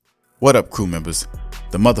What up, crew members?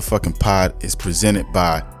 The motherfucking pod is presented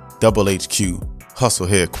by Double HQ Hustle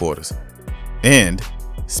Headquarters and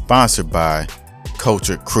sponsored by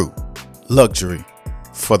Cultured Crew, luxury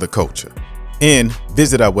for the culture. And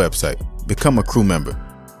visit our website, become a crew member,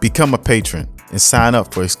 become a patron, and sign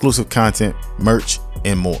up for exclusive content, merch,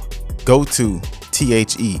 and more. Go to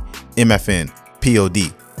themfnpod.com.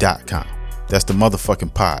 That's the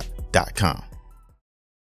motherfucking pod.com.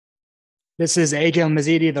 This is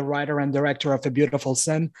ALMAZEEDI, the writer and director of A Beautiful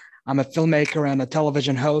Sin. I'm a filmmaker and a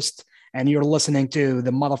television host, and you're listening to the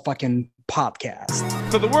motherfucking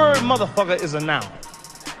podcast. So the word motherfucker is a noun.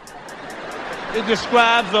 It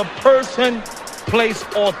describes a person, place,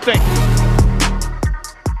 or thing.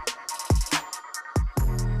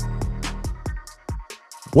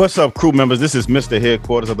 What's up, crew members? This is Mr.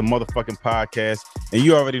 Headquarters of the motherfucking podcast, and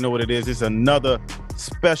you already know what it is. It's another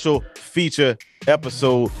special feature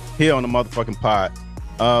episode here on the motherfucking pod.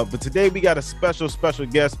 But today we got a special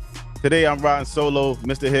guest. Today I'm riding solo,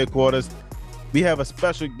 Mr. Headquarters. We have a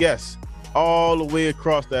special guest all the way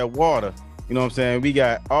across that water. You know what I'm saying? We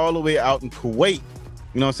got all the way out in Kuwait.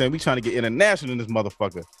 You know what I'm saying? We trying to get international in this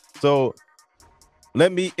motherfucker. So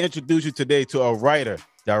let me introduce you today to a writer,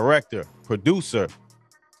 director, producer,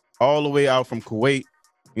 all the way out from Kuwait.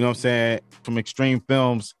 You know what I'm saying? From Extreme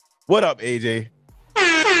Films. What up, AJ?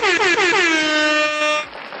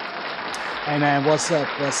 Hey man, what's up?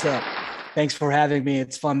 Thanks for having me.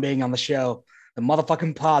 It's fun being on the show. The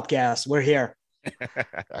motherfucking podcast. We're here.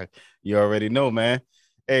 You already know, man.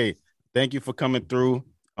 Hey, thank you for coming through.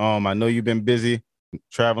 I know you've been busy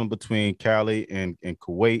traveling between Cali and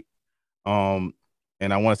Kuwait. And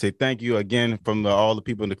I want to say thank you again from all the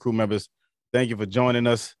people and the crew members. Thank you for joining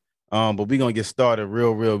us. But we're going to get started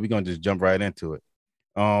real. We're going to just jump right into it.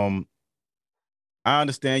 I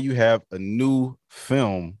understand you have a new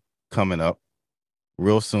film coming up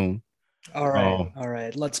real soon. All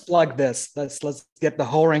right. Let's plug this. Let's get the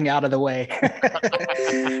whoring out of the way.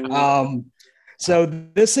 So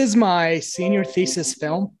this is my senior thesis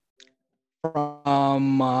film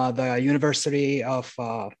from the University of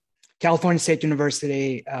California State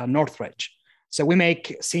University, Northridge. So we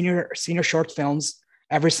make senior short films.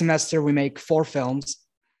 Every semester we make 4 films.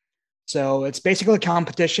 So it's basically a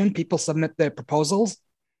competition. People submit their proposals,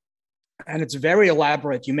 and it's very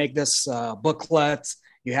elaborate. You make this booklet.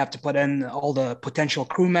 You have to put in all the potential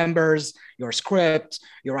crew members, your script,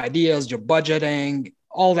 your ideas, your budgeting,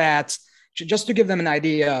 all that, just to give them an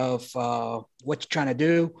idea of what you're trying to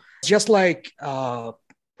do. It's just like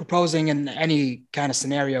proposing in any kind of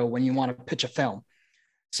scenario when you want to pitch a film.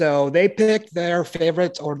 So they picked their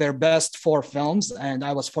favorite or their best 4 films, and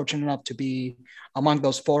I was fortunate enough to be among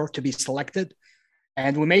those 4 to be selected.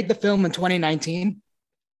 And we made the film in 2019.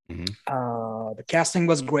 Mm-hmm. The casting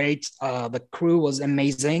was great. The crew was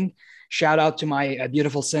amazing. Shout out to my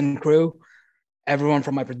Beautiful Sin crew, everyone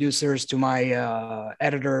from my producers to my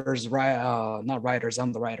editors, not writers,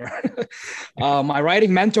 I'm the writer. My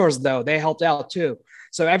writing mentors, though, they helped out too.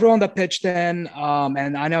 So everyone that pitched in,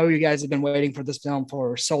 and I know you guys have been waiting for this film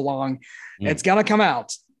for so long. It's gonna come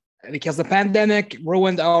out because the pandemic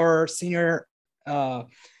ruined our senior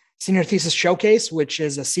thesis showcase, which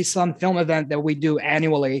is a CSUN film event that we do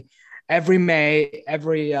annually every May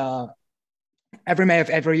of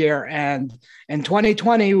every year. And in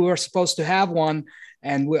 2020, we were supposed to have one,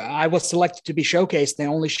 and I was selected to be showcased. They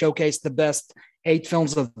only showcased the best 8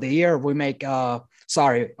 films of the year. We make,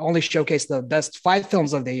 only showcased the best 5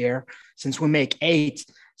 films of the year since we make 8.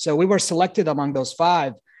 So we were selected among those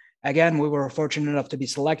 5. Again, we were fortunate enough to be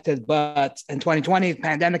selected, but in 2020, the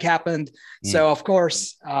pandemic happened. So of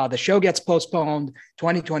course, the show gets postponed.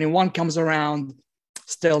 2021 comes around,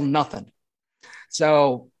 still nothing.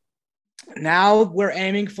 So now we're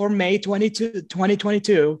aiming for May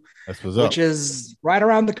 2022, which is right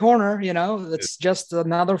around the corner. You know, it's just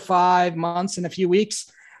another 5 months and a few weeks.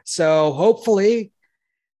 So hopefully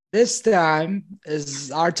this time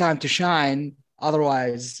is our time to shine.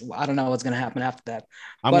 Otherwise, I don't know what's going to happen after that.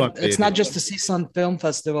 But it's not just the CSUN Film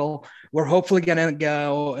Festival. We're hopefully going to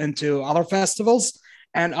go into other festivals.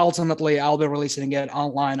 And ultimately, I'll be releasing it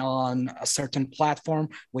online on a certain platform.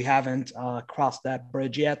 We haven't crossed that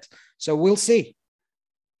bridge yet. So we'll see.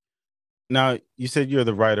 Now, you said you're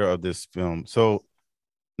the writer of this film. So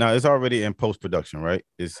now it's already in post-production, right?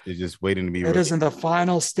 It's just waiting to be released. It is in the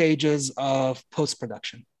final stages of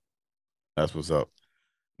post-production. That's what's up.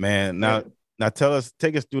 Man, now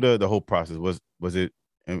take us through the whole process. Was it,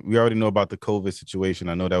 and we already know about the COVID situation.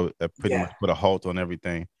 I know that pretty much put a halt on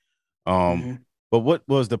everything. But what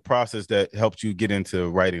was the process that helped you get into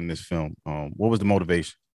writing this film? What was the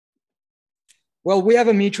motivation? Well, we have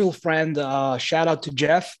a mutual friend. Shout out to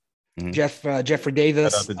Jeff. Jeffrey Shout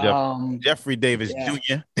Davis. out to Jeffrey Davis Yeah.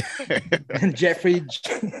 Jr. And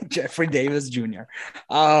Jeffrey Davis Jr.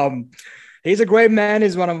 He's a great man.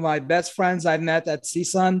 He's one of my best friends I've met at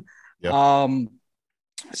CSUN. Yeah.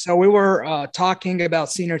 So we were talking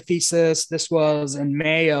about senior thesis. This was in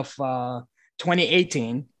May of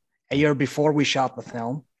 2018, a year before we shot the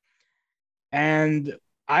film. And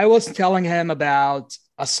I was telling him about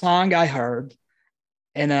a song I heard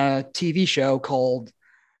in a TV show called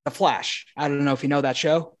The Flash. I don't know if you know that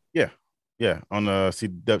show. Yeah, on the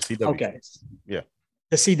CW. Okay. Yeah.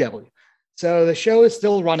 The CW. So the show is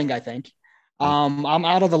still running, I think. I'm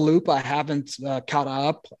out of the loop. I haven't caught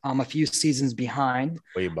up. I'm a few seasons behind.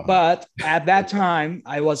 Way behind. But at that time,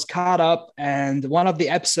 I was caught up, and one of the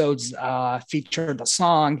episodes featured a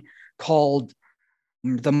song called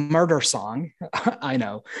The Murder Song. I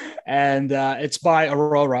know. And it's by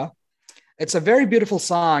Aurora. It's a very beautiful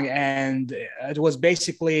song, and it was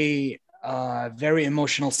basically a very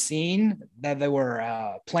emotional scene that they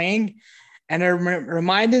were playing, and it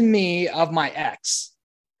reminded me of my ex.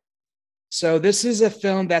 So this is a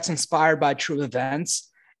film that's inspired by true events,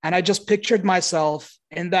 and I just pictured myself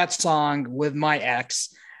in that song with my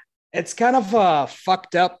ex. It's kind of a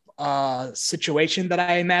fucked up situation that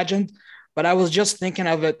I imagined, but I was just thinking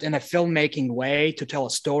of it in a filmmaking way to tell a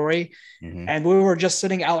story. Mhm. And we were just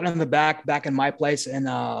sitting out in the back in my place in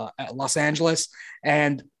Los Angeles.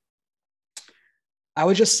 And I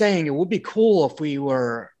was just saying it would be cool if we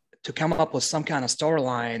were to come up with some kind of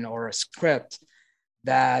storyline or a script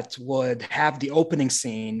that would have the opening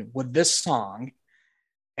scene with this song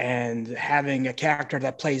and having a character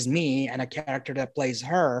that plays me and a character that plays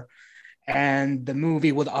her. And the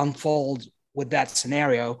movie would unfold with that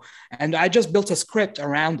scenario. And I just built a script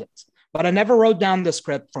around it. But I never wrote down the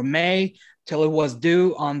script from May till it was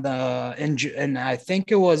due and I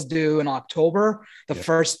think it was due in October, the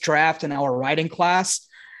first draft in our writing class.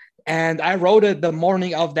 And I wrote it the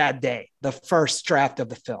morning of that day, the first draft of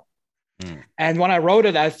the film. And when I wrote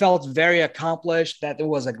it, I felt very accomplished, that it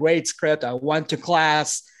was a great script. I went to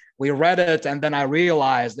class, we read it, and then I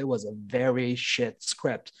realized it was a very shit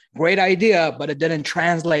script. Great idea, but it didn't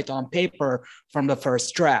translate on paper from the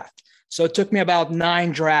first draft. So it took me about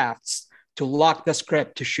 9 drafts to lock the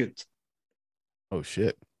script to shoot. Oh,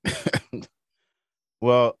 shit.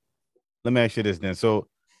 Well, let me ask you this then. So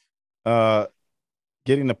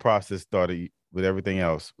getting the process started with everything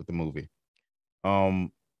else with the movie,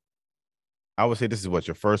 I would say this is what,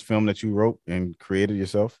 your first film that you wrote and created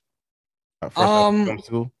yourself? First film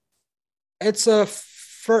school? It's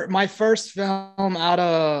my first film out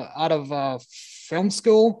of film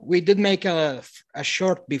school. We did make a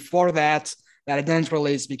short before that I didn't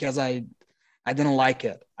release because I didn't like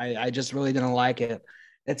it. I just really didn't like it.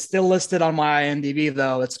 It's still listed on my IMDb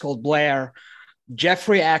though. It's called Blair.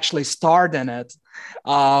 Jeffrey actually starred in it,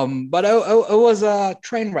 but it was a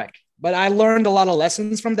train wreck. But I learned a lot of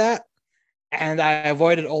lessons from that, and I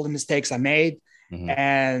avoided all the mistakes I made. Mm-hmm.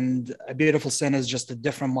 And A Beautiful Sin is just a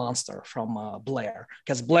different monster from Blair,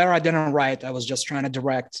 because Blair I didn't write. I was just trying to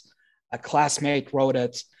direct. A classmate wrote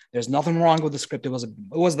it. There's nothing wrong with the script. It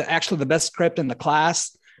was actually the best script in the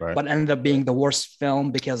class, right, but ended up being the worst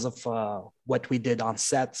film because of what we did on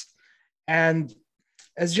set. And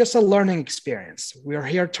it's just a learning experience. We're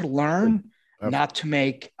here to learn, not to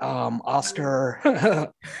make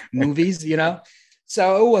Oscar movies, you know?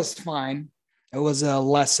 So it was fine. It was a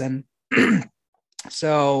lesson.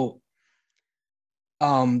 So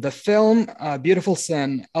the film, Beautiful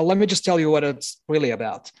Sin, let me just tell you what it's really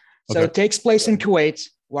about. So It takes place in Kuwait,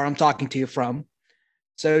 where I'm talking to you from.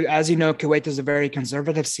 So as you know, Kuwait is a very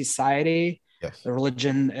conservative society. Yes. The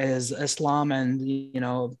religion is Islam, and, you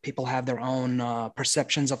know, people have their own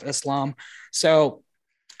perceptions of Islam. So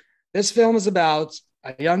this film is about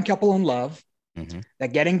a young couple in love, mm-hmm,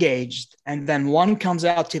 that get engaged, and then one comes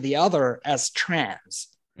out to the other as trans.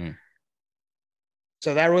 Mm.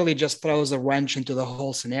 So that really just throws a wrench into the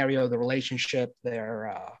whole scenario, the relationship.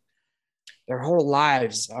 Their whole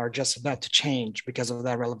lives are just about to change because of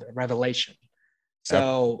that revelation.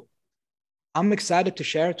 So I'm excited to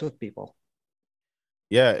share it with people.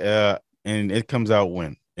 Yeah, and it comes out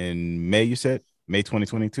when? In May, you said? May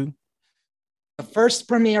 2022? The first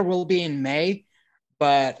premiere will be in May,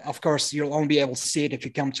 but of course, you'll only be able to see it if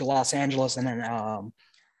you come to Los Angeles and then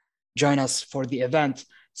join us for the event.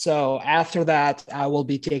 So after that, I will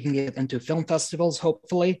be taking it into film festivals,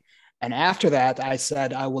 hopefully. And after that, I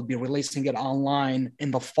said I will be releasing it online in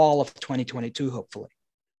the fall of 2022, hopefully.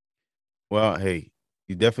 Well, hey,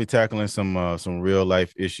 you're definitely tackling some real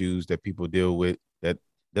life issues that people deal with that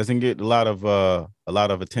doesn't get a lot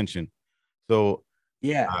of attention. So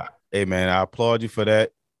yeah, hey man, I applaud you for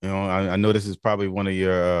that. I know this is probably one of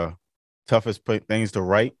your toughest things to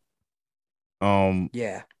write.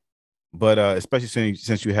 Yeah. But especially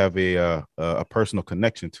since you have a personal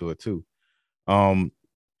connection to it too.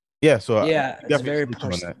 Yeah, so I Yeah, it's definitely very salute you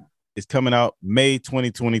on that. personal. It's coming out May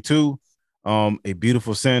 2022. A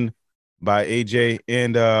Beautiful Sin by AJ.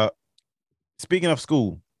 And speaking of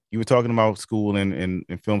school, you were talking about school and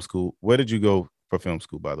film school. Where did you go for film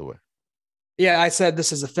school, by the way? Yeah, I said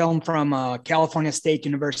this is a film from California State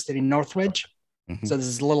University, Northridge. Mm-hmm. So this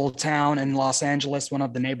is a little town in Los Angeles, one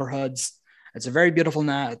of the neighborhoods. It's a very beautiful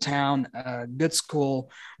town, good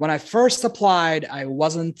school. When I first applied, I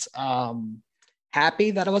wasn't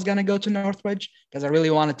happy that I was going to go to Northridge because I really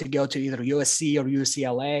wanted to go to either USC or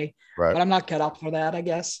UCLA, Right. but I'm not cut out for that, I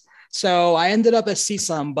guess. So I ended up at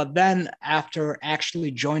CSUM, but then after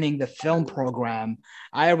actually joining the film program,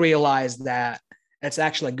 I realized that it's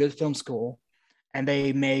actually a good film school and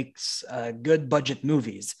they make good budget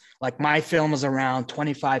movies. Like my film is around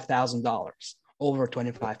 $25,000, over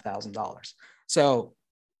 $25,000. So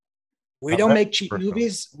we don't make cheap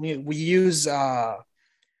movies. We use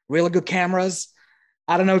really good cameras.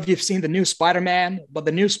 I don't know if you've seen the new Spider-Man, but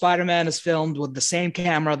the new Spider-Man is filmed with the same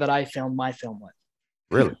camera that I filmed my film with.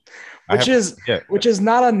 Really? which is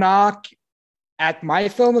not a knock at my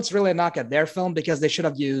film. It's really a knock at their film because they should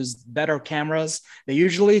have used better cameras. They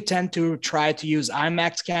usually tend to try to use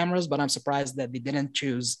IMAX cameras, but I'm surprised that they didn't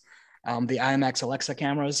choose the IMAX Alexa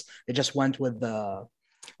cameras. They just went with the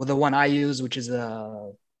one I use, which is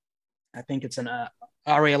I think it's an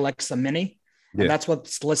Arri Alexa Mini. Yeah. And that's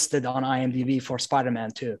what's listed on IMDb for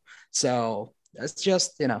Spider-Man 2. So it's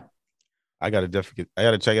just, I gotta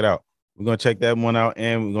check it out. We're gonna check that one out,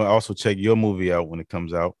 and we're gonna also check your movie out when it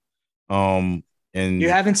comes out. And you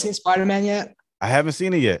haven't seen Spider-Man yet? I haven't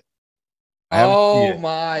seen it yet. Oh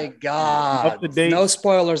my God. Up to date. No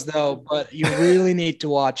spoilers though, but you really need to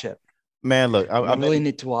watch it. Man, look, I really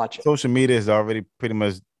need to watch it. Social media has already pretty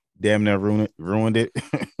much damn near ruined it.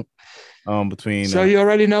 Between so you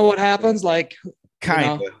already know what happens, like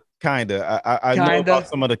kinda. I know about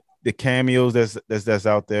some of the cameos that's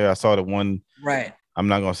out there. I saw the one. Right. I'm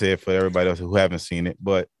not gonna say it for everybody else who haven't seen it,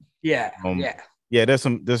 but yeah. There's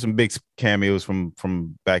some big cameos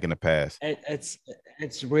from back in the past. It's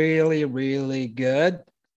really, really good.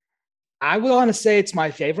 I would want to say it's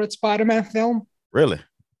my favorite Spider-Man film. Really?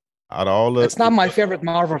 Out of all it's not my favorite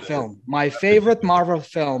Marvel film. My favorite Marvel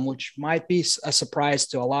film, which might be a surprise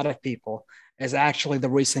to a lot of people, is actually the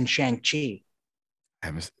recent Shang-Chi.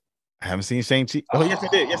 I haven't seen Shang-Chi. Oh, yes, I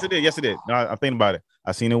did. No, I'm thinking about it.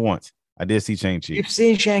 I seen it once. I did see Shang-Chi. You've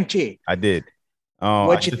seen Shang-Chi? I did.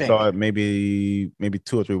 What'd you think? Saw it maybe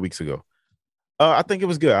 2 or 3 weeks ago. I think it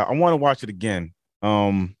was good. I want to watch it again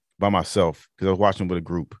by myself because I was watching with a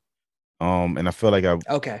group. And I feel like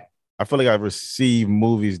I feel like I receive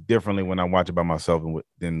movies differently when I watch it by myself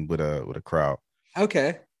than with a crowd.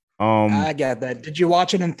 Okay. I get that. Did you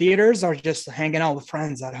watch it in theaters or just hanging out with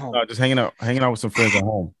friends at home? Just hanging out with some friends at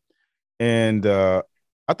home. And I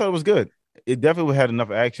thought it was good. It definitely had enough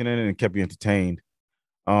action in it and kept you entertained.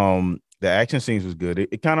 The action scenes was good.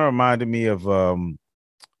 It kind of reminded me of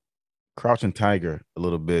Crouching Tiger a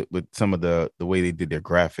little bit with some of the way they did their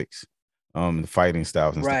graphics, the fighting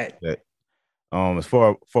styles and stuff like that. As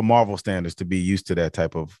for Marvel standards to be used to that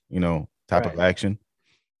type of of action.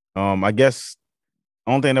 I guess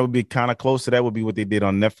only thing that would be kind of close to that would be what they did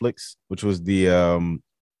on Netflix, which was the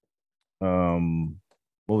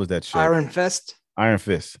what was that show? Iron Fist. Iron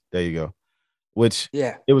Fist. There you go. Which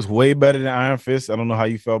it was way better than Iron Fist. I don't know how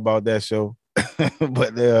you felt about that show,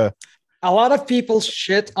 but a lot of people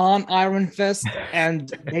shit on Iron Fist, and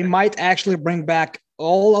they might actually bring back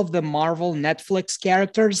all of the Marvel Netflix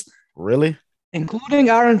characters. Really? Including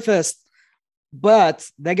Iron Fist, but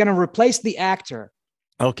they're gonna replace the actor.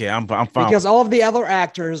 Okay, I'm fine. Because all of the other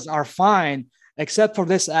actors are fine, except for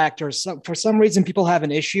this actor. So for some reason, people have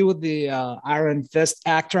an issue with the Iron Fist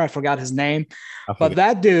actor. I forgot his name, but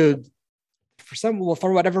that dude,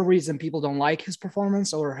 for whatever reason, people don't like his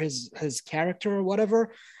performance or his character or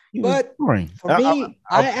whatever. But for me,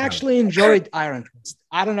 I actually enjoyed Iron Fist.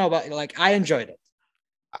 I don't know about I enjoyed it.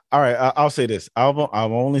 All right, I'll say this. I've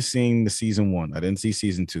only seen the season 1. I didn't see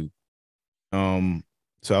season 2.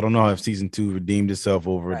 So I don't know if season 2 redeemed itself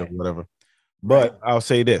over it or whatever. But I'll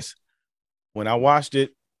say this. When I watched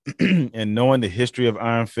it and knowing the history of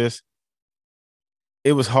Iron Fist,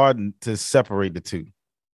 it was hard to separate the two.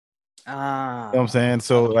 You know what I'm saying?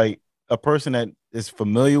 So a person that is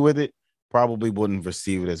familiar with it probably wouldn't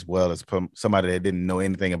receive it as well as somebody that didn't know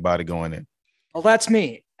anything about it going in. Well, that's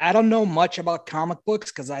me. I don't know much about comic books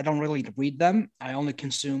because I don't really read them. I only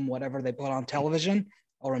consume whatever they put on television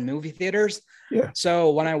or in movie theaters. Yeah.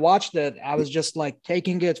 So when I watched it, I was just like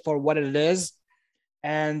taking it for what it is.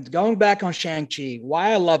 And going back on Shang-Chi,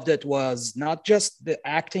 why I loved it was not just the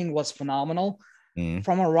acting was phenomenal.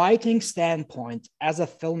 From a writing standpoint, as a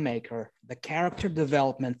filmmaker, the character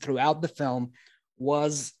development throughout the film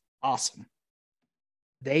was awesome.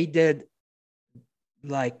 They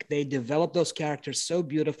developed those characters so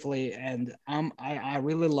beautifully, and I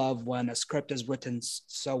really love when a script is written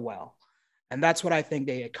so well, and that's what I think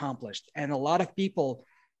they accomplished. And a lot of people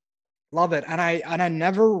love it, and I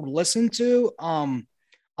never listen to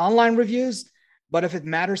online reviews, but if it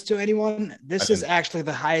matters to anyone, this is actually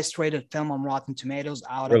the highest rated film on Rotten Tomatoes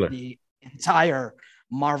out of the entire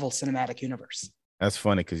Marvel Cinematic Universe. That's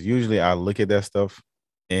funny because usually I look at that stuff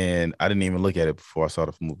and I didn't even look at it before I saw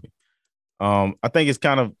the movie. I think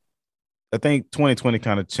 2020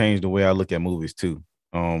 kind of changed the way I look at movies too.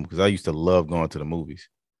 Because I used to love going to the movies.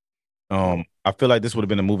 I feel like this would have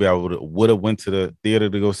been a movie I would have went to the theater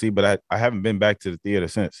to go see, but I haven't been back to the theater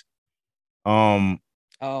since. Oh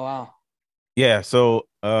wow. Yeah, so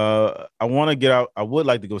I want to get out. I would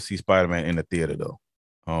like to go see Spider-Man in the theater though.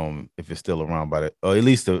 If it's still around by that, or at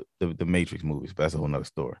least the Matrix movies, but that's a whole nother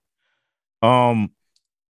story. The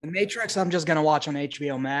Matrix, I'm just gonna watch on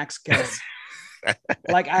HBO Max because,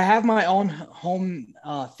 like, I have my own home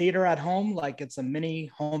theater at home. Like, it's a mini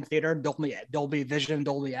home theater, Dolby Vision,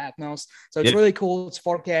 Dolby Atmos. So it's really cool. It's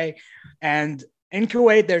 4K, and in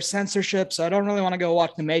Kuwait there's censorship, so I don't really want to go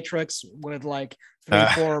watch The Matrix with like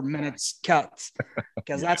 3-4 minutes cuts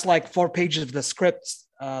because that's like 4 pages of the script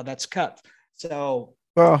that's cut. So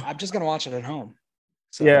I'm just gonna watch it at home.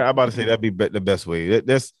 So, yeah, I'm about to say that'd be the best way.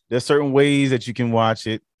 There's certain ways that you can watch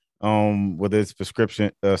it. Whether it's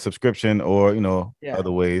subscription or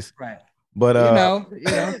other ways, right? But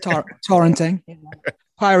torrenting,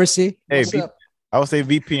 piracy. Hey, I would say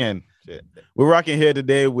VPN. We're rocking here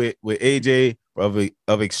today with AJ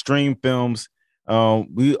of Extreme Films.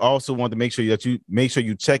 We also want to make sure that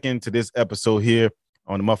you check into this episode here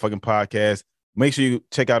on the motherfucking podcast. Make sure you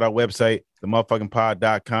check out our website,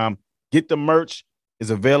 themotherfuckingpod.com. Get the merch.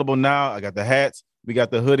 It's available now. I got the hats. We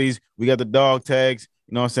got the hoodies. We got the dog tags.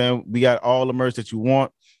 You know what I'm saying? We got all the merch that you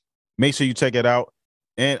want. Make sure you check it out.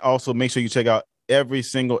 And also make sure you check out every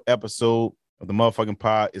single episode of the motherfucking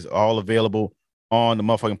pod is all available on the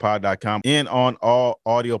motherfuckingpod.com and on all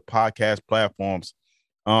audio podcast platforms.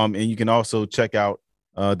 And you can also check out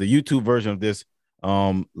the YouTube version of this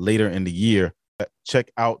later in the year.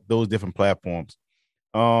 Check out those different platforms.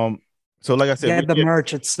 So like I said, get the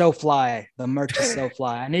merch. It's so fly. The merch is so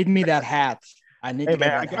fly. I need me that hat. I need to get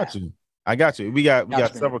that hat. I got you. We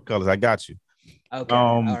got several colors. I got you. Okay.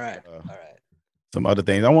 All right. Some other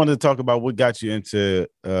things. I wanted to talk about what got you into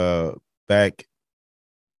back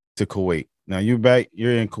to Kuwait. Now you're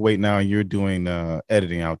in Kuwait now and you're doing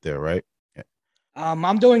editing out there, right? Yeah.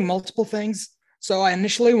 I'm doing multiple things. So I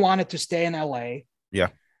initially wanted to stay in LA. Yeah.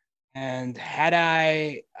 And had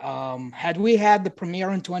we had the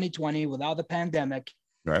premiere in 2020 without the pandemic,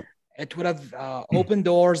 right, it would have opened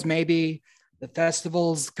doors. Maybe the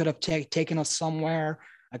festivals could have taken us somewhere.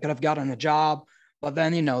 I could have gotten a job, but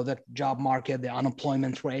then, the job market, the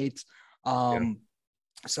unemployment rate.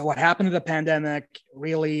 So what happened to the pandemic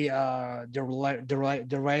really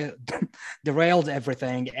derailed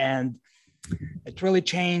everything. And it really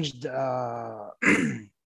changed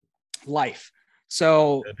life.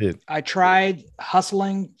 So I tried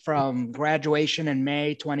hustling from graduation in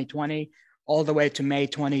May 2020 all the way to May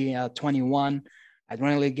 2021. I didn't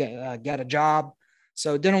really get a job.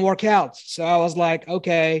 So it didn't work out. So I was like,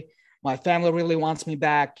 okay, my family really wants me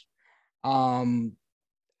back. I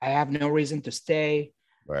have no reason to stay.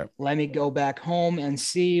 Right. Let me go back home and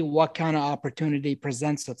see what kind of opportunity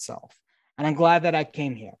presents itself. And I'm glad that I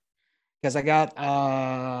came here because I got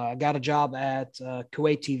a job at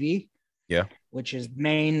Kuwait TV. Yeah. Which is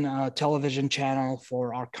main television channel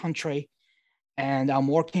for our country. And I'm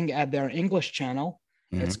working at their English channel.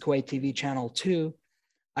 Mm-hmm. It's Kuwait TV channel 2.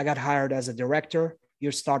 I got hired as a director.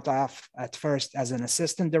 You start off at first as an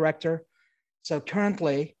assistant director. So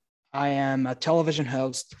currently I am a television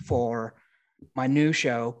host for my new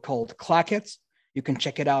show called Clock It. You can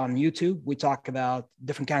check it out on YouTube. We talk about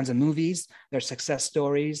different kinds of movies, their success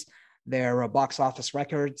stories, their box office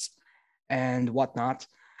records and whatnot.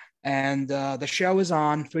 And the show is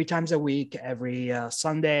on 3 times a week, every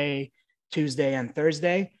Sunday, Tuesday, and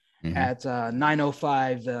Thursday at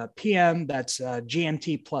 9:05 p.m. That's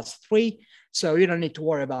GMT +3. So you don't need to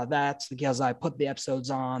worry about that because I put the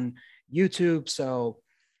episodes on YouTube. So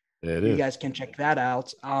you guys can check that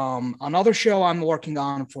out. Another show I'm working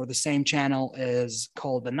on for the same channel is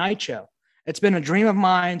called The Night Show. It's been a dream of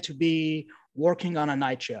mine to be working on a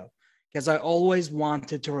night show because I always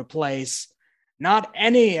wanted to replace not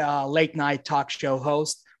any late night talk show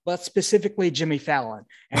host, but specifically Jimmy Fallon.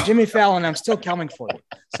 And Jimmy Fallon, I'm still coming for you,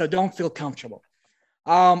 so don't feel comfortable.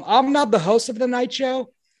 I'm not the host of the night show,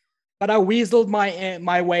 but I weaseled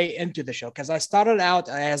my way into the show because I started out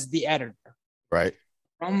as the editor. Right.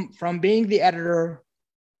 From being the editor,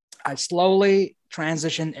 I slowly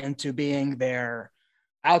transitioned into being their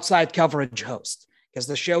outside coverage host because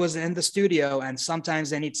the show is in the studio and sometimes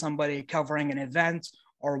they need somebody covering an event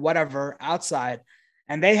or whatever outside.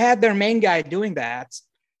 And they had their main guy doing that,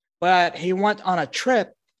 but he went on a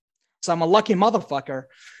trip. So I'm a lucky motherfucker.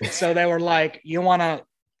 So they were like, you want to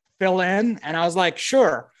fill in? And I was like,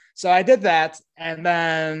 sure. So I did that. And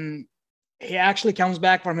then he actually comes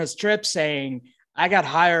back from his trip saying, I got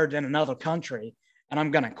hired in another country and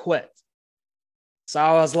I'm going to quit. So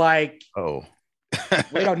I was like, oh,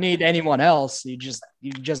 we don't need anyone else. You're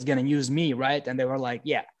just going to use me. Right. And they were like,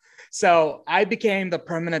 yeah. So I became the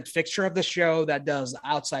permanent fixture of the show that does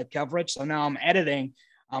outside coverage. So now I'm editing,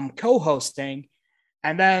 I'm co-hosting,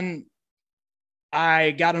 and then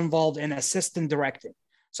I got involved in assistant directing.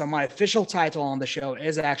 So my official title on the show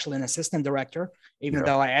is actually an assistant director, even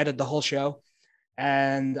though I edit the whole show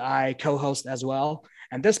and I co-host as well.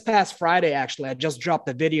 And this past Friday, actually, I just dropped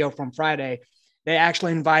the video from Friday. They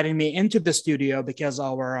actually invited me into the studio because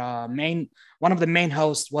our one of the main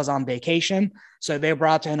hosts was on vacation. So they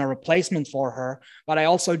brought in a replacement for her, but I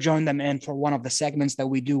also joined them in for one of the segments that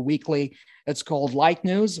we do weekly. It's called Light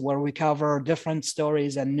News, where we cover different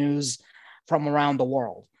stories and news from around the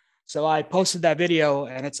world. So I posted that video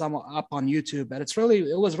and it's up on YouTube, and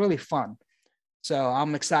it was really fun. So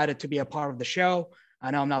I'm excited to be a part of the show. I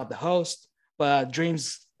know I'm not the host, but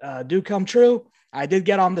dreams do come true. I did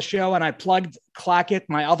get on the show and I plugged Clack It,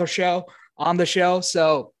 my other show, on the show.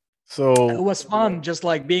 So it was fun, just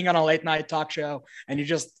like being on a late night talk show and you're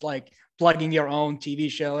just like plugging your own TV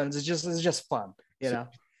show. And it's just fun, you know?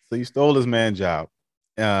 So you stole this man's job.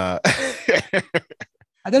 I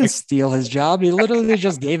didn't steal his job. He literally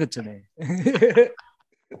just gave it to me.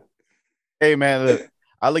 Hey man, look,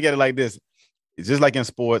 I look at it like this. It's just like in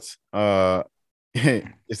sports.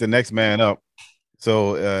 It's the next man up.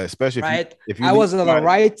 So especially if you it was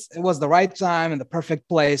the right time and the perfect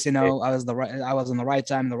place. You know, I was in the right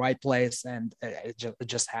time, the right place, and it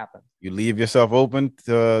just happened. You leave yourself open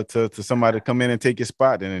to somebody to come in and take your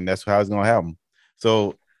spot, and that's how it's gonna happen.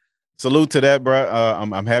 So salute to that, bro.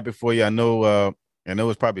 I'm happy for you. I know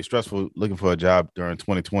it's probably stressful looking for a job during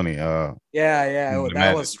 2020.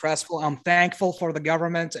 That was stressful. I'm thankful for the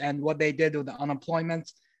government and what they did with the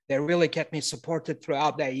unemployment. They really kept me supported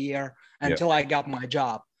throughout that year until I got my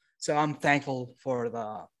job. So I'm thankful for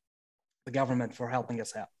the government for helping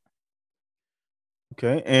us out.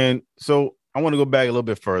 Okay, and so I want to go back a little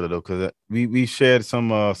bit further though, because we shared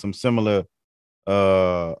some similar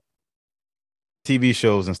TV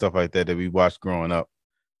shows and stuff like that we watched growing up.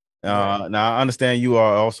 Now I understand you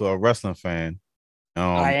are also a wrestling fan.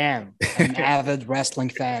 I am an avid wrestling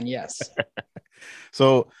fan. Yes.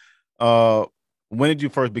 So, when did you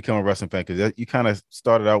first become a wrestling fan? Because you kind of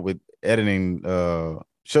started out with editing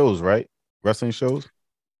shows, right? Wrestling shows.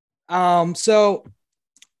 So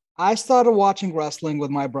I started watching wrestling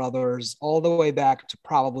with my brothers all the way back to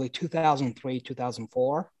probably 2003,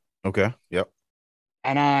 2004. Okay. Yep.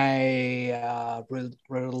 And I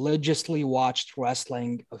religiously watched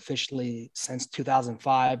wrestling officially since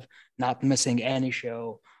 2005, not missing any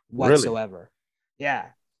show whatsoever. Really? Yeah.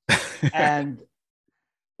 And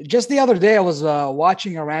just the other day, I was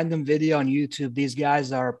watching a random video on YouTube. These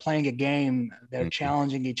guys are playing a game. They're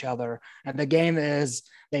challenging each other. And the game is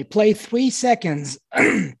they play 3 seconds,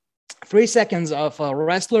 3 seconds of a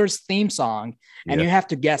wrestler's theme song, and you have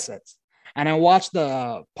to guess it. And I watched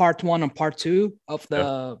the part 1 and part 2 of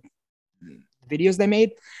the videos they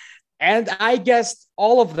made. And I guessed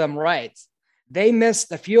all of them right. They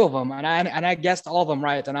missed a few of them. And I guessed all of them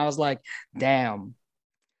right. And I was like, damn.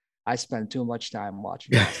 I spent too much time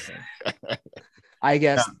watching this. I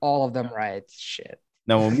guess all of them right. Shit.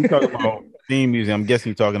 Now, when we talk about theme music, I'm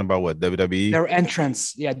guessing you're talking about what? WWE? Their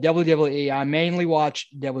entrance. Yeah, WWE. I mainly watch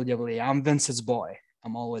WWE. I'm Vince's boy.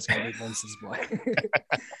 I'm always going to be Vince's boy.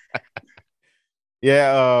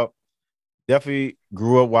 Yeah, definitely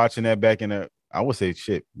grew up watching that back in I would say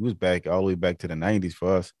shit. It was back all the way back to the 90s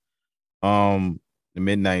for us. The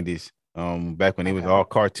mid 90s. Back when it was all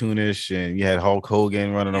cartoonish and you had Hulk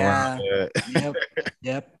Hogan running around.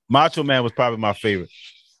 Yep. Macho Man was probably my favorite.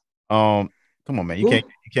 Come on, man. You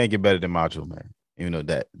can't get better than Macho Man. You know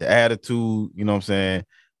that the attitude, you know what I'm saying?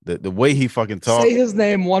 The way he fucking talks. Say his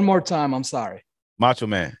name one more time. I'm sorry. Macho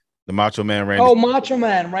Man. The Macho Man Randy. Oh, Macho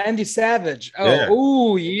Man, Randy Savage. Yeah.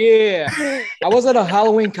 Oh, yeah. I was at a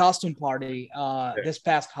Halloween costume party this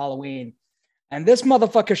past Halloween, and this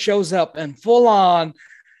motherfucker shows up in full on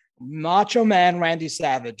Macho Man Randy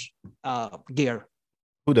Savage gear.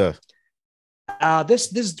 Who does?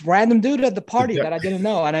 This random dude at the party that I didn't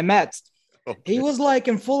know and I met. Okay. He was like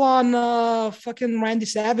in full on fucking Randy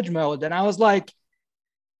Savage mode, and I was like,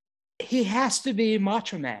 he has to be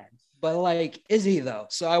Macho Man, but like, is he though?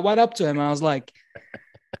 So I went up to him and I was like,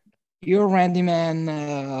 "You're Randy Man,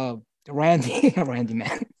 Randy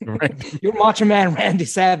Man. You're Macho Man Randy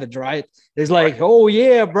Savage, right?" He's like, "Oh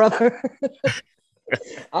yeah, brother."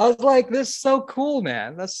 I was like, "This is so cool,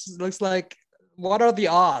 man. This looks like, what are the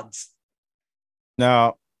odds?"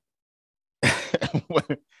 Now,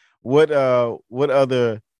 what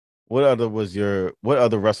other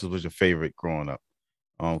wrestlers was your favorite growing up?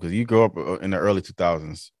 Because you grew up in the early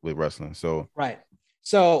 2000s with wrestling, so right.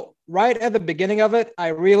 So right at the beginning of it, I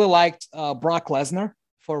really liked Brock Lesnar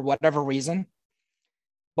for whatever reason,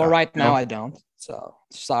 but right now I don't. So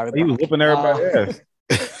sorry, he was whooping everybody's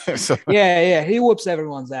ass. So. Yeah, he whoops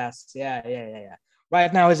everyone's ass. Yeah.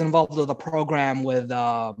 Right now, he's involved with a program with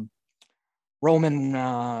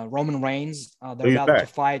Roman Reigns. They're about to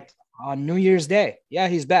fight on New Year's Day. Yeah,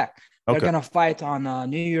 he's back. They're gonna fight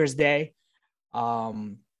on New Year's Day.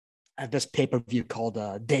 At this pay-per-view called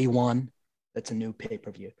Day One. That's a new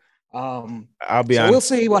pay-per-view. I'll be honest. We'll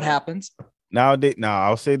see what happens. Nowadays,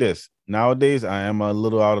 I'll say this. Nowadays, I am a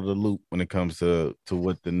little out of the loop when it comes to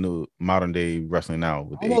what the new modern day wrestling now.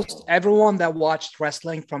 With almost everyone that watched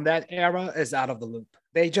wrestling from that era is out of the loop.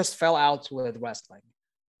 They just fell out with wrestling.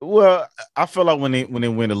 Well, I felt like when they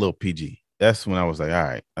went a little PG, that's when I was like, all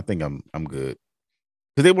right, I think I'm good.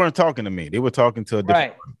 Because they weren't talking to me. They were talking to a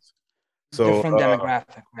different audience. So different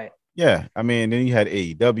demographic, right? Yeah. I mean, then you had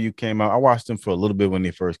AEW came out. I watched them for a little bit when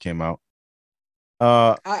they first came out.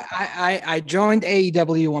 I joined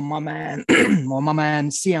AEW when my man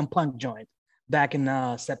CM Punk joined back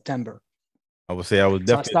in September. I would say I was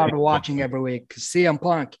definitely. So I started watching every week because CM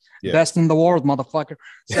Punk, best in the world, motherfucker.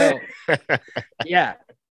 So yeah,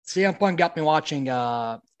 CM Punk got me watching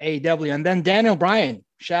AEW, and then Daniel Bryan.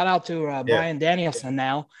 Shout out to Bryan Danielson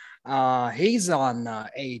now. He's on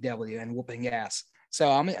AEW and whooping ass.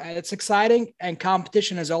 So I mean, it's exciting, and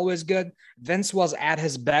competition is always good. Vince was at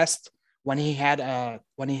his best when he had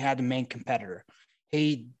the main competitor.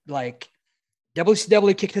 He like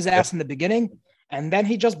WCW kicked his ass in the beginning, and then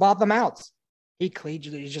he just bought them out. He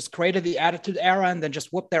just created the Attitude Era and then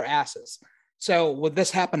just whooped their asses. So would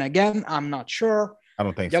this happen again? I'm not sure. I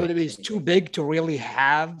don't think WWE is too big to really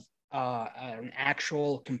have an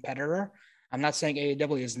actual competitor. I'm not saying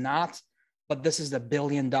AEW is not, but this is a $1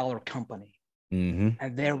 billion company. Mm-hmm.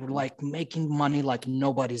 And they're like making money like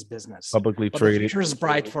nobody's business. Publicly traded. The future is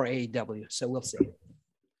bright for AEW, so we'll see.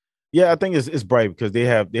 Yeah, I think it's bright because they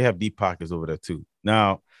have deep pockets over there too.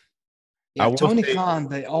 Now, Tony Khan,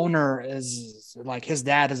 the owner, is like his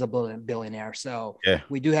dad is a billionaire. So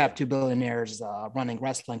we do have 2 billionaires running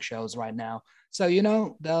wrestling shows right now. So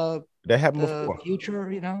that happened before. Future,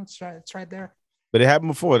 it's right there. But it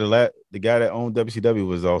happened before. The guy that owned WCW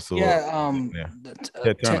was also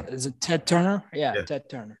Ted Turner. Is it Ted Turner? Yeah, Ted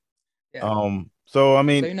Turner. Yeah. So I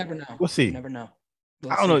mean, you never know. We'll see. You never know.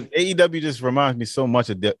 I don't know. AEW just reminds me so much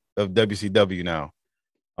of WCW now.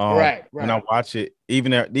 Right. When I watch it,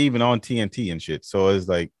 even on TNT and shit. So it's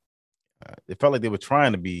like it felt like they were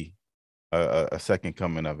trying to be a second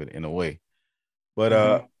coming of it in a way.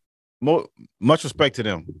 But much respect to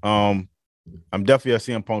them. I'm definitely a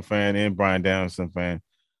CM Punk fan and Bryan Danielson fan.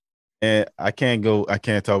 And I can't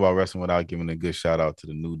talk about wrestling without giving a good shout out to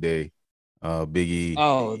the New Day, Big E.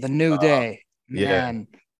 Oh, the New Day. Man.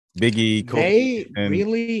 Big E. They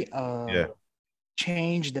really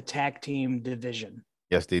changed the tag team division.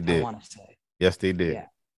 Yes, they did. I want to say. Yes, they did. Yeah.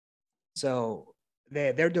 So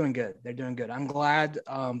they're doing good. They're doing good. I'm glad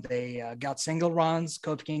they got single runs.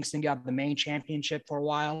 Kofi Kingston got the main championship for a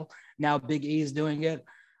while. Now Big E is doing it.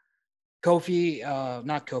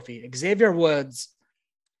 Xavier Woods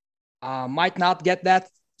might not get that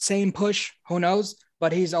same push. Who knows?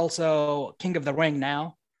 But he's also King of the Ring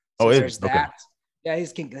now. So there's that. Okay. Yeah,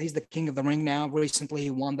 he's the King of the Ring now. Recently,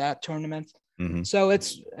 he won that tournament. Mm-hmm. So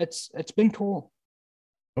it's been cool.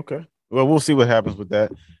 Okay. Well, we'll see what happens with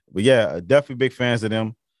that. But yeah, definitely big fans of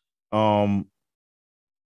them. In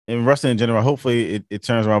wrestling in general, hopefully it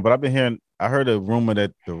turns around. But I heard a rumor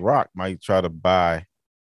that The Rock might try to buy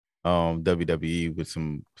WWE with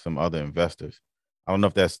some other investors. I don't know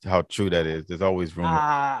if that's how true that is. There's always rumors.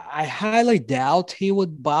 I highly doubt he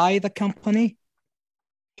would buy the company.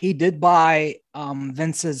 He did buy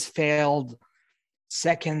Vince's failed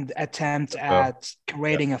second attempt at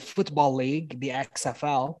creating a football league, the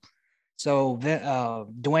XFL. So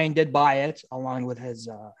Dwayne did buy it along with his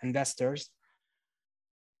investors.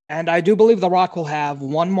 And I do believe The Rock will have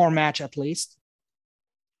one more match at least.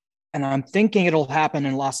 And I'm thinking it'll happen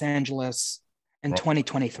in Los Angeles in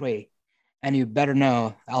 2023. And you better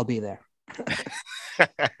know I'll be there.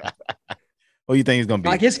 What do you think he's going to be?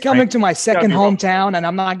 Like, he's coming to my second hometown, and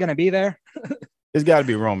I'm not going to be there. It's got to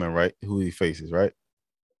be Roman, right? Who he faces, right?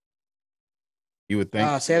 You would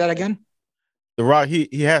think. Say that again? The Rock, he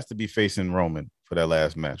has to be facing Roman for that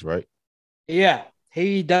last match, right? Yeah,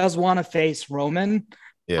 he does want to face Roman.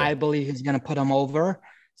 Yeah. I believe he's going to put him over.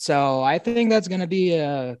 So I think that's going to be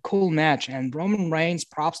a cool match. And Roman Reigns,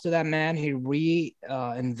 props to that man. He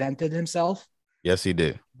reinvented himself. Yes, he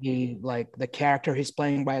did. The character he's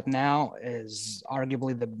playing right now is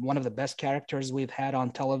arguably one of the best characters we've had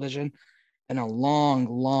on television in a long,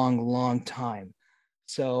 long, long time.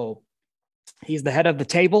 So he's the head of the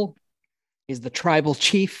table. He's the tribal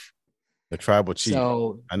chief. The tribal chief.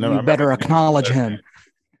 So you better acknowledge him.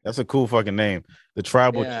 That's a cool fucking name. The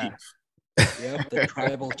tribal chief. Yep, the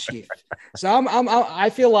tribal chief. So I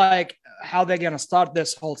feel like how they're gonna start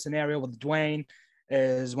this whole scenario with Dwayne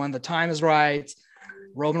is when the time is right,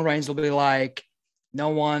 Roman Reigns will be like, no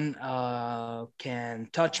one can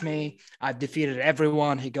touch me. I've defeated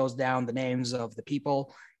everyone. He goes down the names of the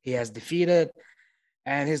people he has defeated.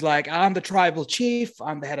 And he's like, I'm the tribal chief.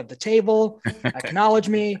 I'm the head of the table. Acknowledge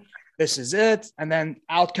me. This is it. And then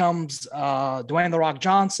out comes Dwayne "The Rock"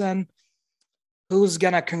 Johnson, who's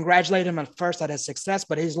going to congratulate him at first at his success.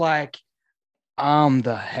 But he's like, I'm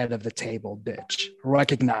the head of the table, bitch.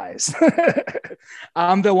 Recognize.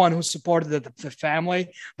 I'm the one who supported the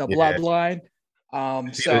family, the bloodline.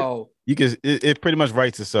 It pretty much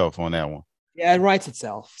writes itself on that one. Yeah, it writes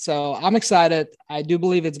itself. So I'm excited. I do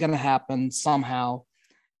believe it's going to happen somehow.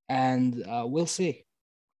 And we'll see.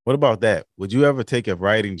 What about that? Would you ever take a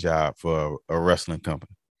writing job for a wrestling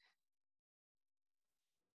company?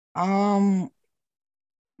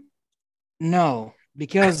 No,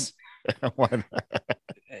 because Why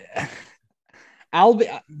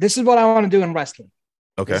not? This is what I want to do in wrestling.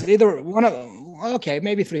 Okay. It's either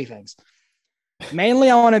maybe three things. Mainly,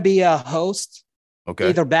 I want to be a host. Okay.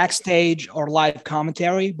 Either backstage or live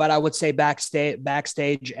commentary, but I would say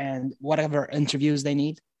backstage and whatever interviews they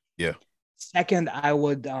need. Yeah. Second, I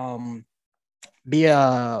would be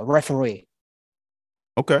a referee.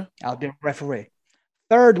 Okay. I'll be a referee.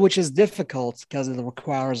 Third, which is difficult because it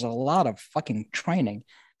requires a lot of fucking training,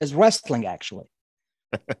 is wrestling actually.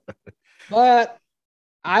 But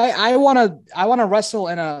I want to wrestle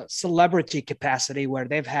in a celebrity capacity where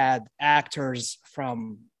they've had actors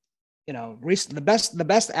from, the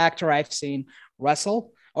best actor I've seen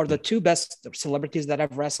wrestle, or the two best celebrities that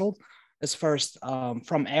I've wrestled, is first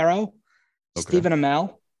from Arrow, Stephen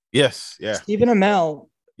Amell. Yes, yeah. Stephen Amell.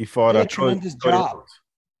 He fought a tremendous job.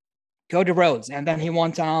 Cody Rhodes, and then he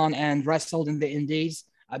went on and wrestled in the Indies.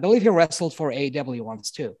 I believe he wrestled for AEW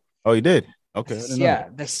once too. Oh, he did. Okay. Yeah.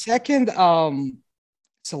 The second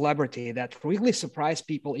celebrity that really surprised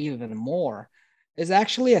people even more is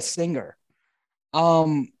actually a singer.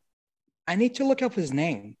 I need to look up his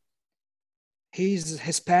name. He's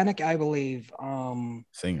Hispanic, I believe.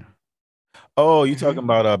 Singer. Oh, you talking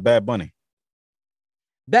about Bad Bunny?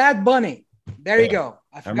 Bad Bunny. There you go.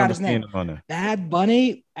 I forgot his name. Bad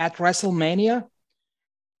Bunny at WrestleMania.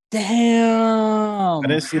 Damn. I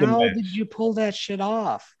didn't see the match. How did you pull that shit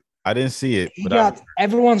off? I didn't see it. He got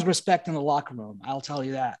everyone's respect in the locker room. I'll tell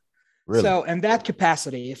you that. Really? So in that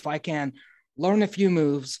capacity, if I can learn a few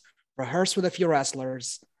moves, rehearse with a few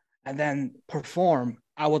wrestlers, and then perform,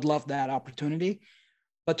 I would love that opportunity.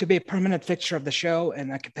 But to be a permanent fixture of the show in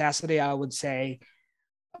that capacity, I would say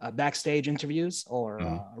backstage interviews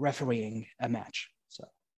or refereeing a match. So,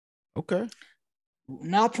 okay.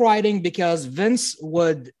 Not writing, because Vince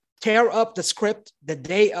would tear up the script the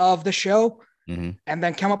day of the show and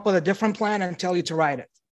then come up with a different plan and tell you to write it.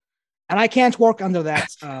 And I can't work under that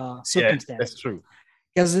circumstance. Yeah, that's true.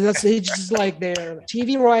 Because it's just like their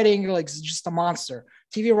TV writing, like, it's just a monster.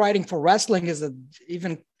 TV writing for wrestling is an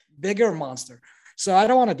even bigger monster. So I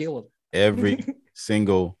don't want to deal with it. Every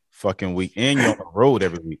single fucking week. And you're on the road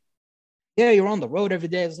every week. Yeah, you're on the road every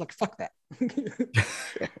day. It's like, fuck that.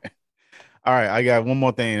 All right, I got one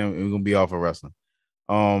more thing and we're gonna be off of wrestling.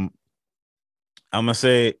 I'm gonna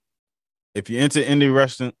say, if you're into indie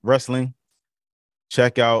wrestling,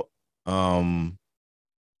 check out Mr.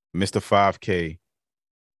 5K,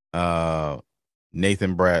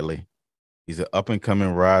 Nathan Bradley. He's an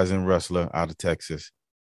up-and-coming rising wrestler out of Texas.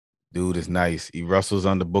 Dude is nice. He wrestles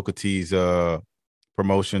under Booker T's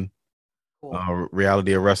promotion. Cool.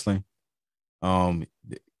 reality of wrestling. Um,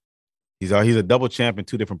 he's a double champ in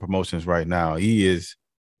 2 different promotions right now. He is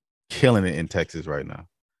killing it in Texas right now.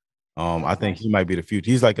 I think Nice. he might be the future.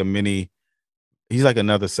 He's like he's like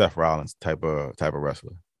another Seth Rollins type of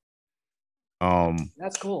wrestler.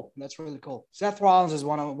 That's cool. That's really cool. Seth Rollins is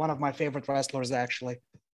one of my favorite wrestlers, actually.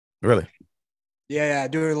 Really? Yeah, I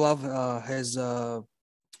do really love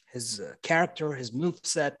his character, his move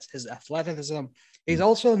set, his athleticism. He's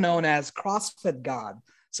also known as CrossFit God.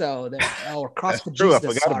 So there, or That's CrossFit true. I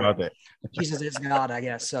Jesus. forgot Sorry, about that. Jesus is God, I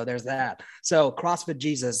guess. So there's that. So CrossFit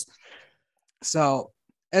Jesus. So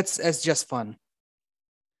it's just fun.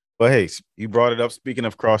 But hey, you brought it up. Speaking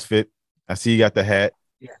of CrossFit, I see you got the hat.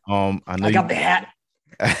 Yeah, I know I you. got the hat.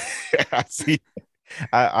 I see.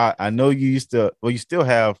 I know you used to. Well, you still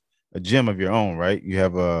have a gym of your own, right? You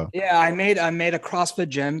have a. Yeah, I made a CrossFit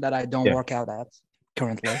gym that I don't Yeah. work out at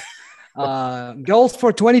currently. Goals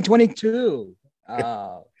for 2022.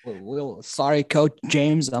 Sorry, Coach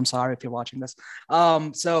James. I'm sorry if you're watching this.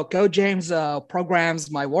 So Coach James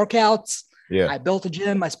programs my workouts. Yeah. I built a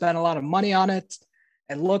gym. I spent a lot of money on it.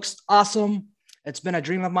 It looks awesome. It's been a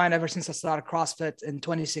dream of mine ever since I started CrossFit in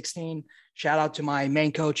 2016. Shout out to my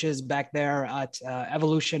main coaches back there at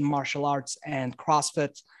Evolution Martial Arts and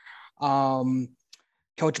CrossFit. Um,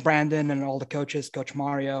 Coach Brandon and all the coaches, Coach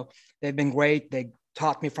Mario, they've been great. They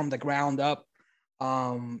taught me from the ground up.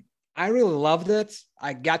 I really loved it.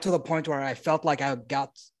 I got to the point where I felt like I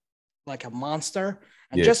got like a monster.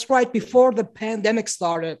 And Yeah. just right before the pandemic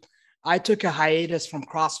started, I took a hiatus from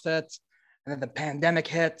CrossFit, and then the pandemic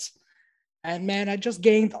hit. And man, I just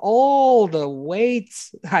gained all the weight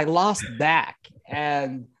I lost back.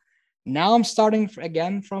 And now I'm starting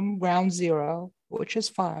again from ground zero, which is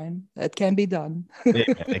fine. It can be done. Yeah,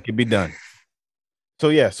 it can be done. So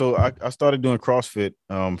yeah, so I started doing CrossFit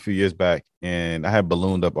a few years back, and I had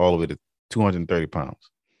ballooned up all the way to 230 pounds.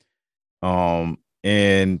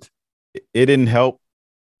 And it didn't help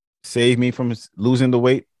save me from losing the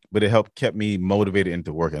weight, but it helped kept me motivated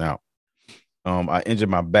into working out. I injured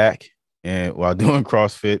my back, and while doing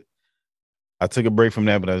CrossFit, I took a break from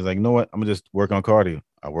that, but I was like, you know what? I'm gonna just work on cardio.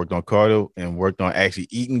 I worked on cardio and worked on actually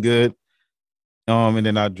eating good. And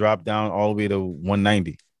then I dropped down all the way to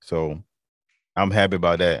 190. So I'm happy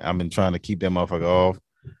about that. I've been trying to keep that motherfucker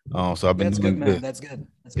off. So I've been That's doing good, man. good. That's good.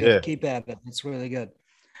 That's Yeah. good. Keep at it. It's really good.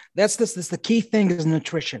 That's this. This the key thing is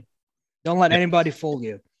nutrition. Don't let Yeah. anybody fool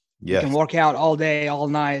you. You can Yes. work out all day, all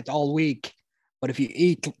night, all week, but if you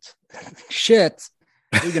eat shit,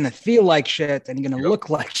 you're gonna feel like shit and you're gonna Yep. look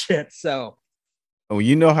like shit. So, Well,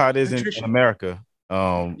 you know how it is in nutrition. America.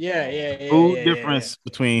 Yeah. Food difference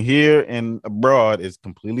between here and abroad is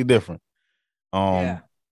completely different. Yeah.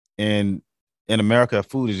 And in America,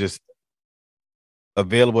 food is just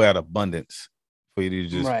available at abundance for you to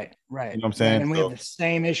just, Right. you know what I'm And saying? we have the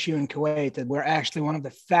same issue in Kuwait that we're actually one of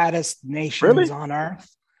the fattest nations Really? on earth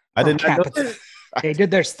I per did not know capita. that. They did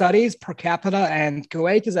their studies per capita, and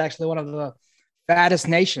Kuwait is actually one of the fattest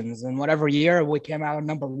nations. And whatever year we came out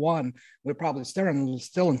number one, we're probably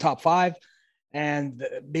still in top 5. And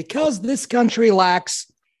because this country lacks,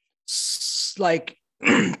 like,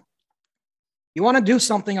 you want to do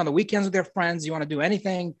something on the weekends with your friends, you want to do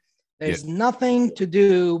anything, there's nothing to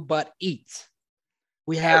do but eat.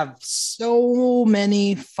 We have so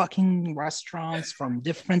many fucking restaurants from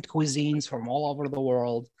different cuisines from all over the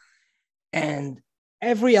world. And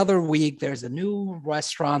every other week, there's a new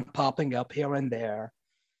restaurant popping up here and there.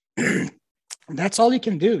 That's all you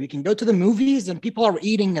can do. You can go to the movies and people are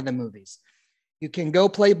eating at the movies. You can go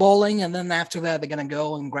play bowling, and then after that, they're going to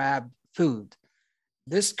go and grab food.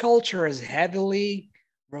 This culture is heavily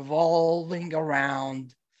revolving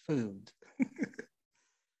around food.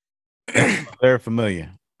 Very familiar.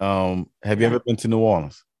 Have you ever been to New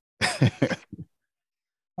Orleans?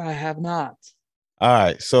 I have not. All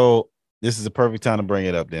right. So this is a perfect time to bring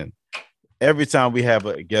it up then. Every time we have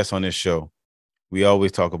a guest on this show, we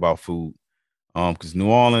always talk about food. Because New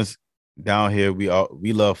Orleans, down here,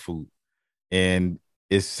 we love food. And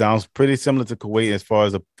it sounds pretty similar to Kuwait as far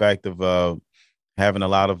as the fact of having a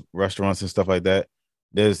lot of restaurants and stuff like that.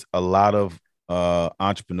 There's a lot of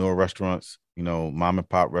entrepreneur restaurants, mom and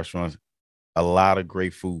pop restaurants, a lot of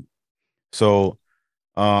great food. So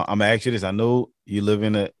I'm gonna ask you this. I know you live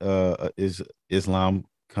in a Islam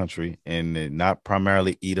country and not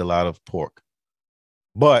primarily eat a lot of pork,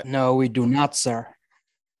 but No, we do not, sir.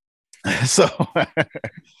 so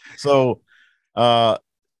so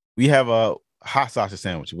we have a hot sausage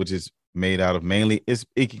sandwich, which is made out of mainly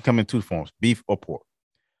it can come in 2 forms, beef or pork.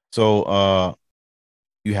 So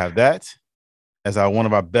you have that as one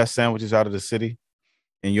of our best sandwiches out of the city,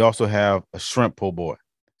 and you also have a shrimp po' boy.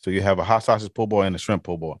 So you have a hot sausage po' boy and a shrimp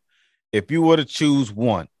po' boy. If you were to choose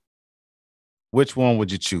one, which one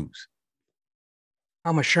would you choose?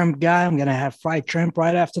 I'm a shrimp guy. I'm gonna have fried shrimp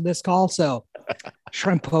right after this call. So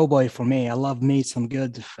shrimp po' boy for me. I love me some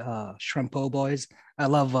good shrimp po' boys. I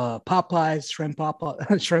love Popeyes, shrimp po'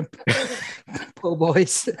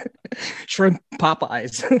 boys, shrimp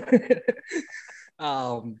Popeyes.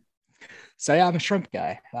 So yeah, I'm a shrimp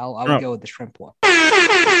guy. I would go with the shrimp one.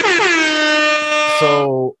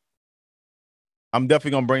 So I'm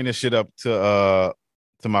definitely gonna bring this shit up to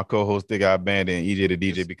my co-host Thick Eye Bandit and EJ the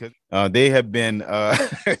DJ because they have been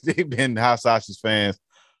they've been hot sausage fans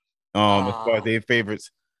as far as their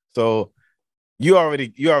favorites. So you already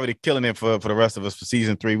killing it for the rest of us for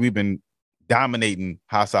season 3. We've been dominating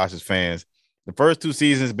hot sausage fans. The first 2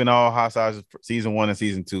 seasons been all hot sausage, season 1 and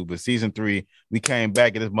season 2, but season 3 we came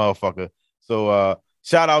back at this motherfucker. So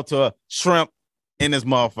shout out to Shrimp in this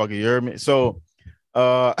motherfucker. You heard me? So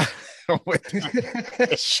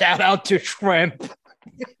shout out to Shrimp.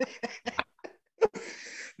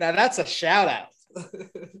 Now that's a shout out.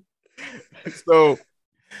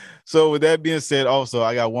 So with that being said, also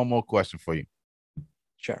I got one more question for you.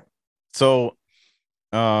 Sure. So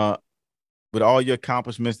with all your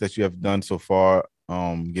accomplishments that you have done so far,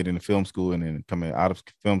 getting to film school and then coming out of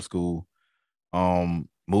film school,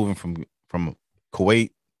 moving from Kuwait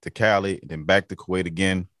to Cali, then back to Kuwait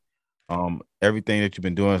again, everything that you've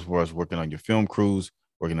been doing as far as working on your film crews,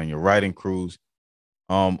 working on your writing crews,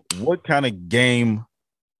 what kind of game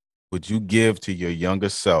would you give to your younger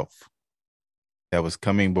self that was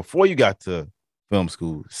coming before you got to film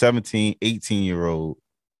school, 17, 18-year-old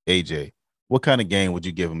AJ? What kind of game would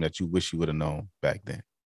you give him that you wish you would have known back then?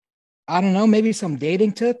 I don't know, maybe some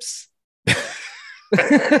dating tips.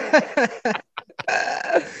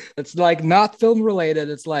 It's like not film related.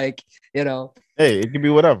 It's like, hey, it could be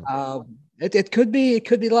whatever. It could be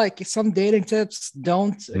like some dating tips.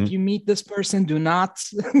 If you meet this person, do not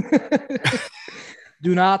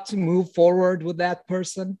move forward with that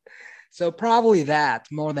person. So probably that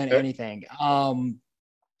more than anything.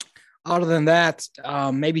 Other than that,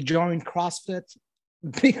 maybe join CrossFit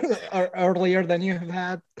earlier than you have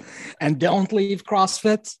had, and don't leave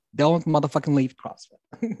CrossFit. Don't motherfucking leave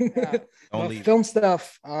CrossFit. Don't leave. Film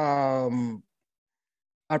stuff. I'd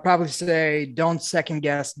probably say don't second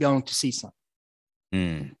guess going to see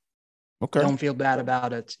something. Okay. Don't feel bad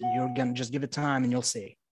about it. You're gonna just give it time and you'll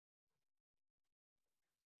see.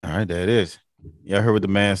 All right, there it is. Yeah, I heard what the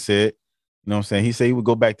man said. You know what I'm saying? He said he would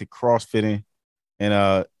go back to CrossFitting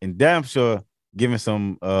and damn sure giving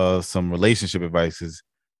some relationship advices.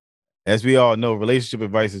 As we all know, relationship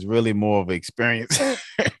advice is really more of an experience.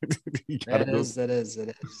 It is.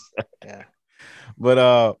 Yeah. But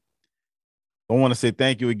I want to say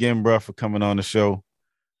thank you again, bro, for coming on the show.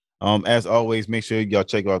 As always, make sure y'all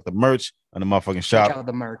check out the merch on the motherfucking shop. Check out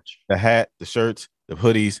the merch. The hat, the shirts, the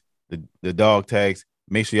hoodies, the dog tags.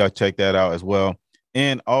 Make sure y'all check that out as well.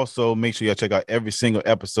 And also make sure y'all check out every single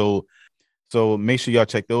episode. So make sure y'all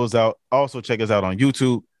check those out. Also check us out on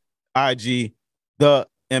YouTube, IG, the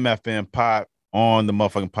MF'N Pod on the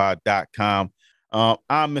motherfucking pod.com.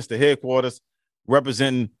 I'm Mr. Headquarters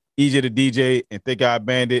representing EJ the DJ and Thick Eye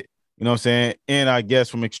Bandit, you know what I'm saying? And our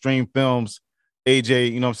guest from Extreme Films,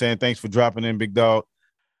 AJ, you know what I'm saying? Thanks for dropping in, big dog.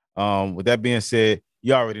 With that being said,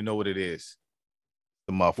 you already know what it is.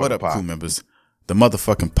 The motherfucking What up, pod. crew members? The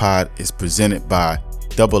motherfucking pod is presented by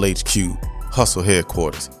Double HQ Hustle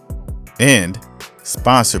Headquarters and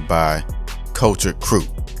sponsored by Culture Crew,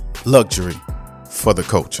 luxury for the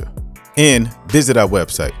culture. And visit our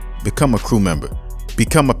website, become a crew member,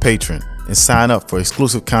 become a patron, and sign up for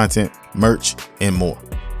exclusive content, merch, and more.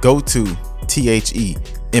 Go to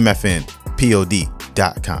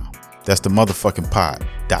themfnpod.com. That's the motherfucking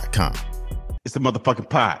pod.com. It's the motherfucking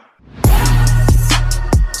pod.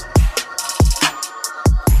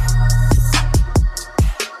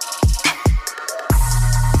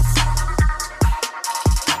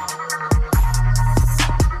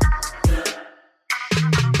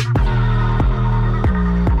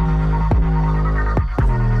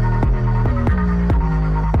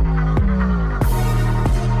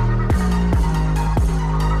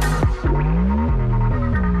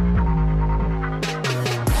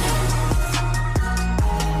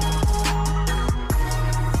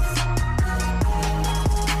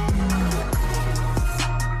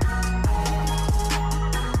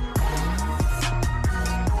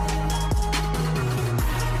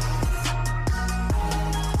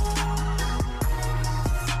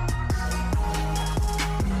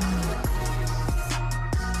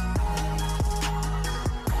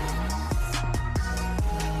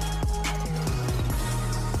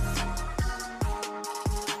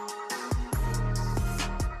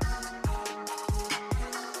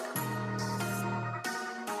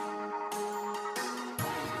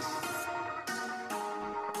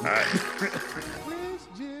 right. Where's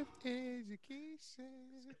Jeff Education?